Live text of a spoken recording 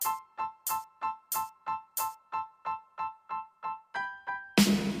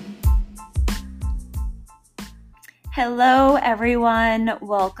Hello, everyone.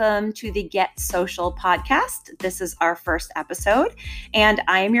 Welcome to the Get Social podcast. This is our first episode, and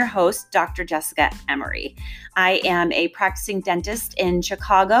I am your host, Dr. Jessica Emery. I am a practicing dentist in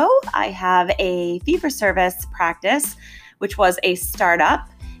Chicago. I have a fee-for-service practice, which was a startup,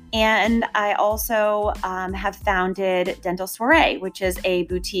 and I also have founded Dental Soiree, which is a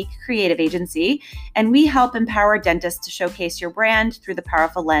boutique creative agency, and we help empower dentists to showcase your brand through the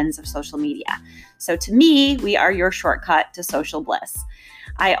powerful lens of social media. So to me, we are your shortcut to social bliss.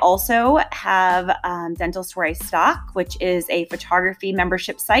 I also have Dental Soiree Stock, which is a photography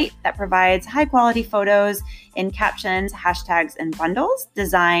membership site that provides high-quality photos in captions, hashtags, and bundles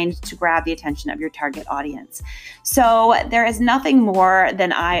designed to grab the attention of your target audience. So there is nothing more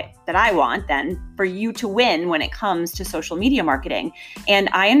that I want than for you to win when it comes to social media marketing. And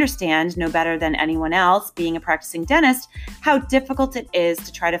I understand no better than anyone else, being a practicing dentist, how difficult it is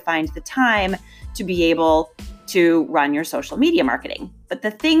to try to find the time to be able to run your social media marketing. But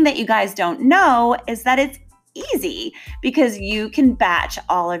the thing that you guys don't know is that it's easy because you can batch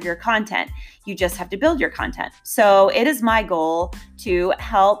all of your content. You just have to build your content. So it is my goal to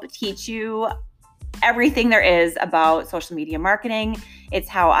help teach you everything there is about social media marketing. It's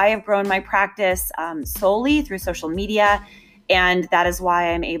how I have grown my practice solely through social media. And that is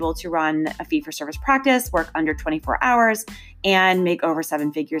why I'm able to run a fee-for-service practice, work under 24 hours, and make over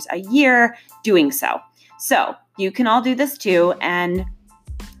 7 figures a year doing so. So you can all do this too. And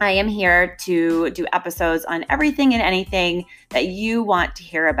I am here to do episodes on everything and anything that you want to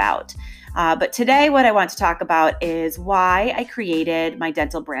hear about. But today, what I want to talk about is why I created my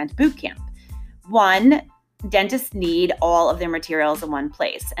Dental Brand Bootcamp. One, dentists need all of their materials in one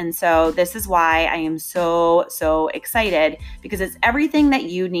place. And so this is why I am so excited, because it's everything that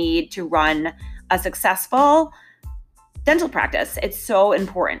you need to run a successful dental practice. It's so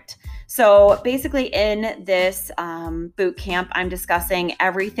important. So basically in this boot camp, I'm discussing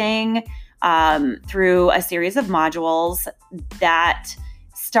everything through a series of modules that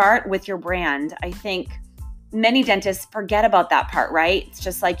start with your brand. I think many dentists forget about that part, right? It's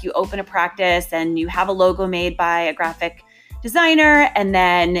just like you open a practice and you have a logo made by a graphic designer, and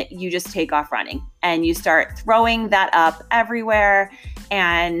then you just take off running and you start throwing that up everywhere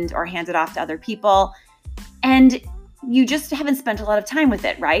or hand it off to other people. And you just haven't spent a lot of time with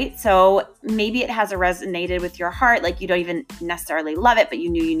it, right? So maybe it hasn't resonated with your heart, like you don't even necessarily love it, but you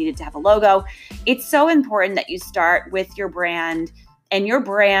knew you needed to have a logo. It's so important that you start with your brand, and your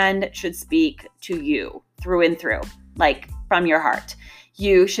brand should speak to you through and through, like from your heart.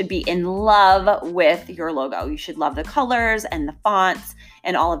 You should be in love with your logo. You should love the colors and the fonts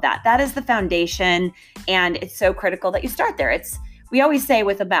and all of that. That is the foundation, and it's so critical that you start there. We always say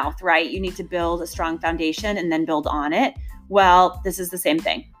with a mouth, right? You need to build a strong foundation and then build on it. Well, this is the same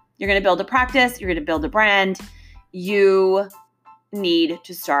thing. You're going to build a practice. You're going to build a brand. You need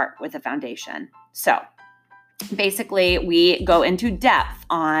to start with a foundation. So basically, we go into depth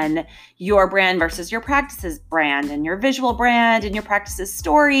on your brand versus your practice's brand, and your visual brand and your practice's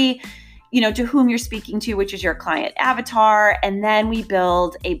story, to whom you're speaking to, which is your client avatar. And then we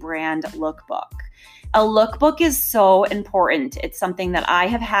build a brand lookbook. A lookbook is so important. It's something that I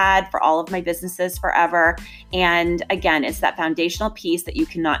have had for all of my businesses forever. And again, it's that foundational piece that you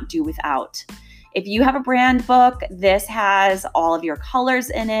cannot do without. If you have a brand book, this has all of your colors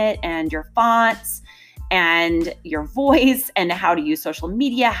in it and your fonts and your voice and how to use social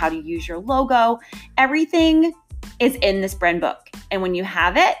media, how to use your logo. Everything is in this brand book. And when you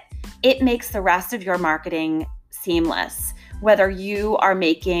have it, it makes the rest of your marketing seamless. Whether you are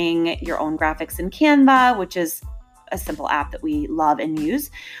making your own graphics in Canva, which is a simple app that we love and use,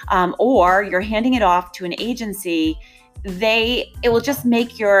 or you're handing it off to an agency, it will just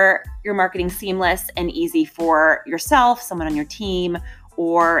make your marketing seamless and easy for yourself, someone on your team,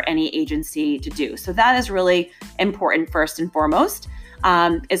 or any agency to do. So that is really important first and foremost,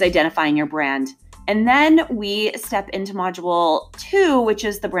 is identifying your brand. And then we step into module 2, which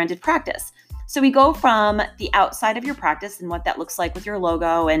is the branded practice. So we go from the outside of your practice and what that looks like with your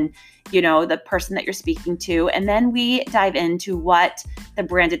logo and, the person that you're speaking to. And then we dive into what the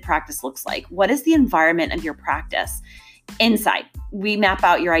branded practice looks like. What is the environment of your practice? Inside, we map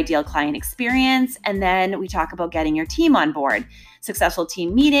out your ideal client experience, and then we talk about getting your team on board, successful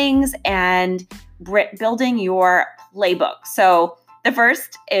team meetings, and building your playbook. So the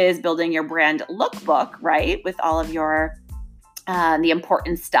first is building your brand lookbook, right? With all of your the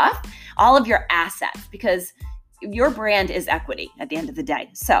important stuff, all of your assets, because your brand is equity at the end of the day.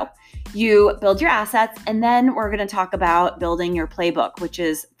 So you build your assets, and then we're going to talk about building your playbook, which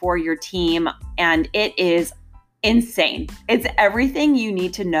is for your team. And it is insane. It's everything you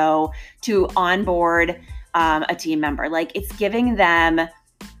need to know to onboard a team member. Like, it's giving them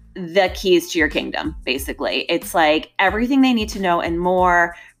the keys to your kingdom, basically. It's like everything they need to know and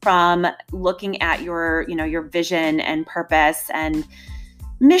more, from looking at your, your vision and purpose and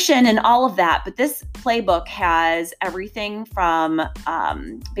mission and all of that. But this playbook has everything from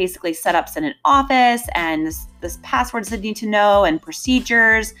basically setups in an office and this passwords that you need to know and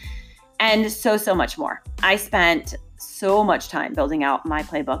procedures and so much more. I spent so much time building out my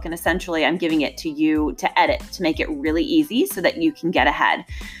playbook, and essentially I'm giving it to you to edit, to make it really easy so that you can get ahead.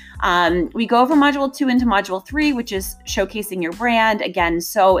 We go from module 2 into module 3, which is showcasing your brand. Again,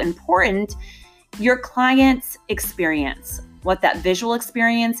 so important. Your client's experience, what that visual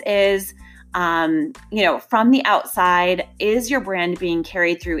experience is, from the outside. Is your brand being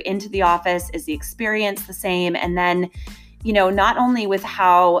carried through into the office? Is the experience the same? And then, not only with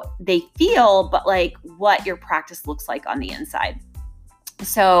how they feel, but like what your practice looks like on the inside.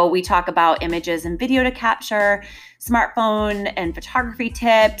 So we talk about images and video to capture, smartphone and photography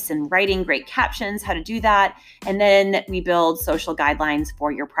tips, and writing great captions, how to do that. And then we build social guidelines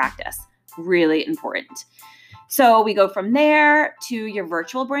for your practice. Really important. So we go from there to your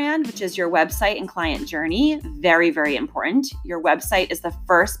virtual brand, which is your website and client journey. Very, very important. Your website is the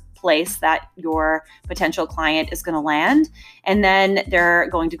first place that your potential client is going to land. And then they're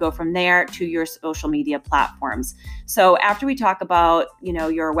going to go from there to your social media platforms. So after we talk about,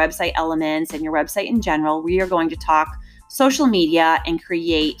 your website elements and your website in general, we are going to talk social media and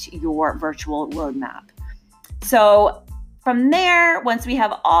create your virtual roadmap. So from there, once we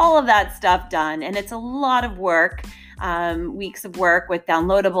have all of that stuff done, and it's a lot of work, weeks of work with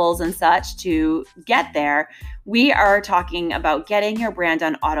downloadables and such to get there, we are talking about getting your brand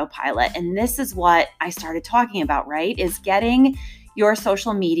on autopilot. And this is what I started talking about, right? Is getting your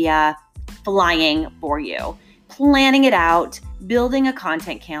social media flying for you, planning it out, building a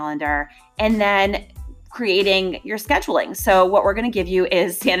content calendar, and then creating your scheduling. So what we're going to give you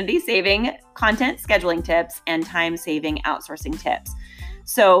is sanity-saving content scheduling tips and time-saving outsourcing tips.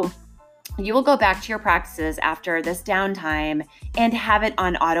 So you will go back to your practices after this downtime and have it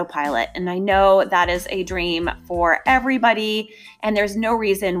on autopilot. And I know that is a dream for everybody, and there's no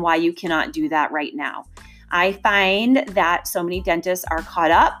reason why you cannot do that right now. I find that so many dentists are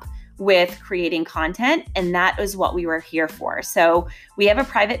caught up with creating content, and that is what we were here for. So we have a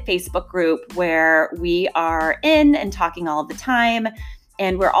private Facebook group where we are in and talking all of the time.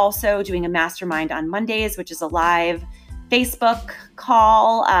 And we're also doing a mastermind on Mondays, which is a live Facebook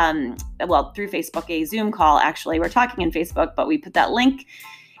call, through Facebook, a Zoom call, actually. We're talking in Facebook, but we put that link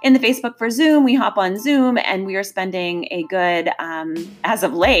in the Facebook for Zoom. We hop on Zoom, and we are spending a good, as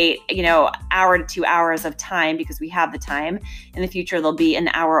of late, hour to 2 hours of time, because we have the time. In the future, there'll be an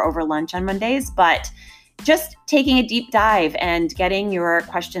hour over lunch on Mondays, but just taking a deep dive and getting your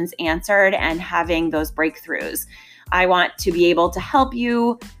questions answered and having those breakthroughs. I want to be able to help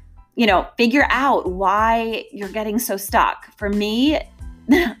you, figure out why you're getting so stuck. For me,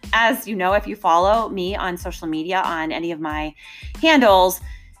 as you know, if you follow me on social media, on any of my handles,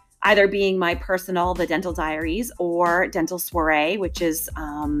 either being my personal, the Dental Diaries, or Dental Soiree, which is,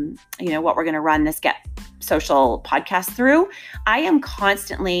 what we're going to run this Get Social podcast through, I am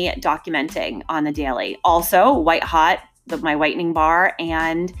constantly documenting on the daily. Also, White Hot, my whitening bar,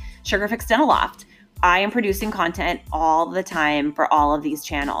 and Sugar Fix Dental Loft. I am producing content all the time for all of these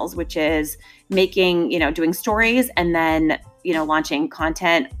channels, which is making, doing stories and then, launching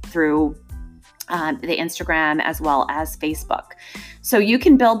content through the Instagram as well as Facebook. So you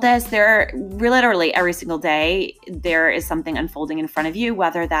can build this. There, literally every single day, there is something unfolding in front of you,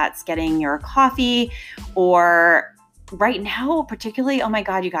 whether that's getting your coffee or right now, particularly, oh my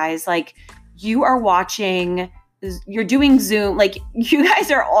God, you guys, like you are watching, you're doing Zoom, like you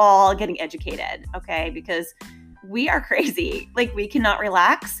guys are all getting educated, okay? Because we are crazy. Like we cannot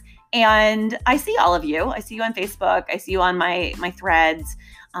relax. And I see all of you. I see you on Facebook. I see you on my threads.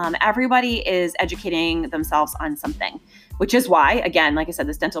 Everybody is educating themselves on something, which is why, again, like I said,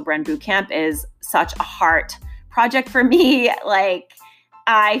 this Dental Brand Bootcamp is such a heart project for me. Like,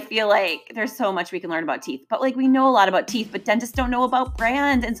 I feel like there's so much we can learn about teeth, but like we know a lot about teeth, but dentists don't know about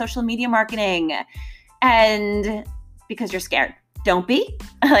brand and social media marketing. And because you're scared, don't be.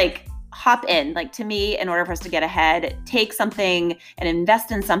 Like, hop in. Like, to me, in order for us to get ahead, take something and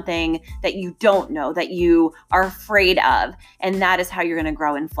invest in something that you don't know, that you are afraid of. And that is how you're going to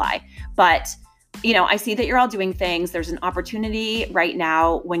grow and fly. But, I see that you're all doing things. There's an opportunity right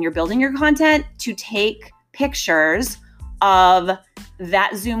now when you're building your content to take pictures of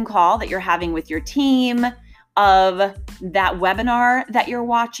that Zoom call that you're having with your team, of that webinar that you're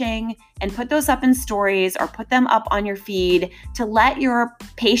watching and put those up in stories or put them up on your feed to let your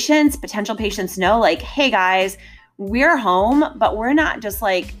patients, potential patients know like, hey guys, we're home, but we're not just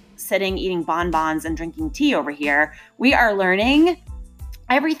like sitting eating bonbons and drinking tea over here. We are learning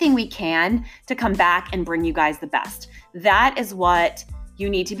everything we can to come back and bring you guys the best. That is what you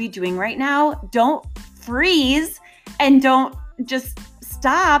need to be doing right now. Don't freeze and don't just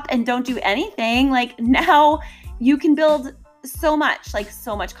stop and don't do anything. Like now you can build so much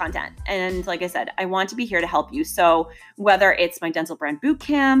content. And like I said, I want to be here to help you. So whether it's my Dental Brand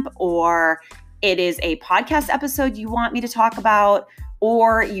Bootcamp or it is a podcast episode you want me to talk about,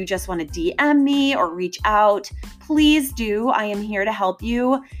 or you just want to DM me or reach out, please do. I am here to help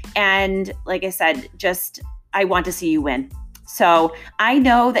you. And like I said, I want to see you win. So I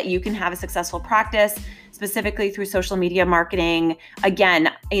know that you can have a successful practice, specifically through social media marketing.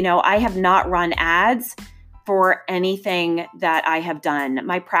 Again, I have not run ads for anything that I have done.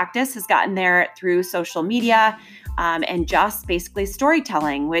 My practice has gotten there through social media and just basically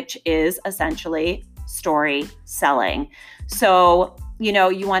storytelling, which is essentially story selling. So,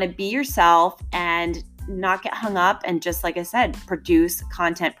 you want to be yourself and not get hung up and just, like I said, produce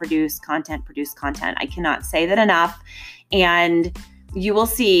content. I cannot say that enough. And you will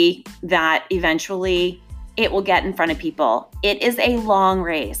see that eventually it will get in front of people. It is a long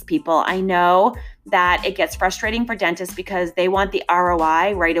race, people. I know that it gets frustrating for dentists because they want the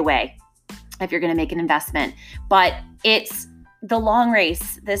ROI right away if you're going to make an investment. But it's the long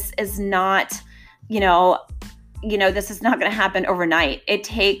race. This is not, this is not going to happen overnight. It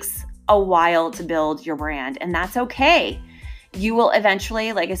takes a while to build your brand, and that's okay. You will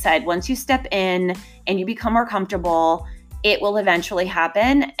eventually, like I said, once you step in and you become more comfortable, it will eventually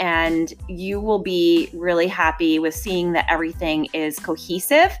happen, and you will be really happy with seeing that everything is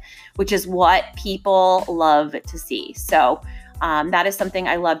cohesive, which is what people love to see. So that is something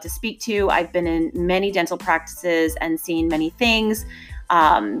I love to speak to. I've been in many dental practices and seen many things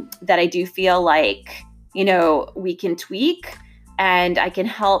that I do feel like, we can tweak, and I can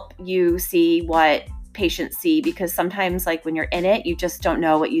help you see what patients see, because sometimes like when you're in it, you just don't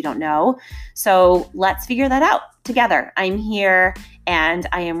know what you don't know. So let's figure that out together. I'm here and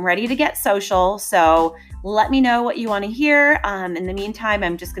I am ready to get social. So let me know what you want to hear. In the meantime,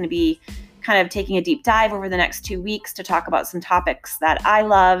 I'm just going to be kind of taking a deep dive over the next 2 weeks to talk about some topics that I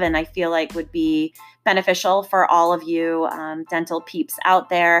love and I feel like would be beneficial for all of you dental peeps out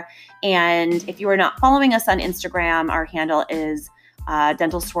there. And if you are not following us on Instagram, our handle is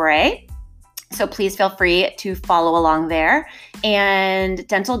Dental Soiree. So please feel free to follow along there. And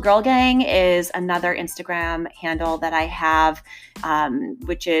Dental Girl Gang is another Instagram handle that I have,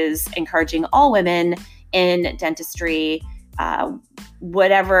 which is encouraging all women in dentistry,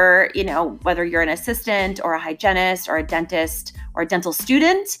 whatever, whether you're an assistant or a hygienist or a dentist or a dental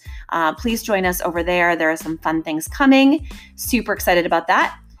student, please join us over there. There are some fun things coming. Super excited about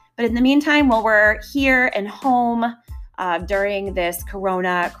that. But in the meantime, while we're here and home, during this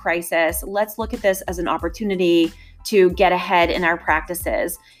corona crisis, let's look at this as an opportunity to get ahead in our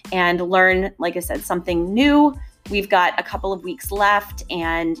practices and learn, like I said, something new. We've got a couple of weeks left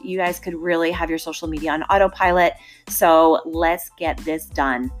and you guys could really have your social media on autopilot. So let's get this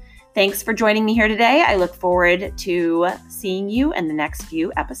done. Thanks for joining me here today. I look forward to seeing you in the next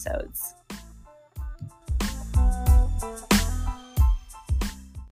few episodes.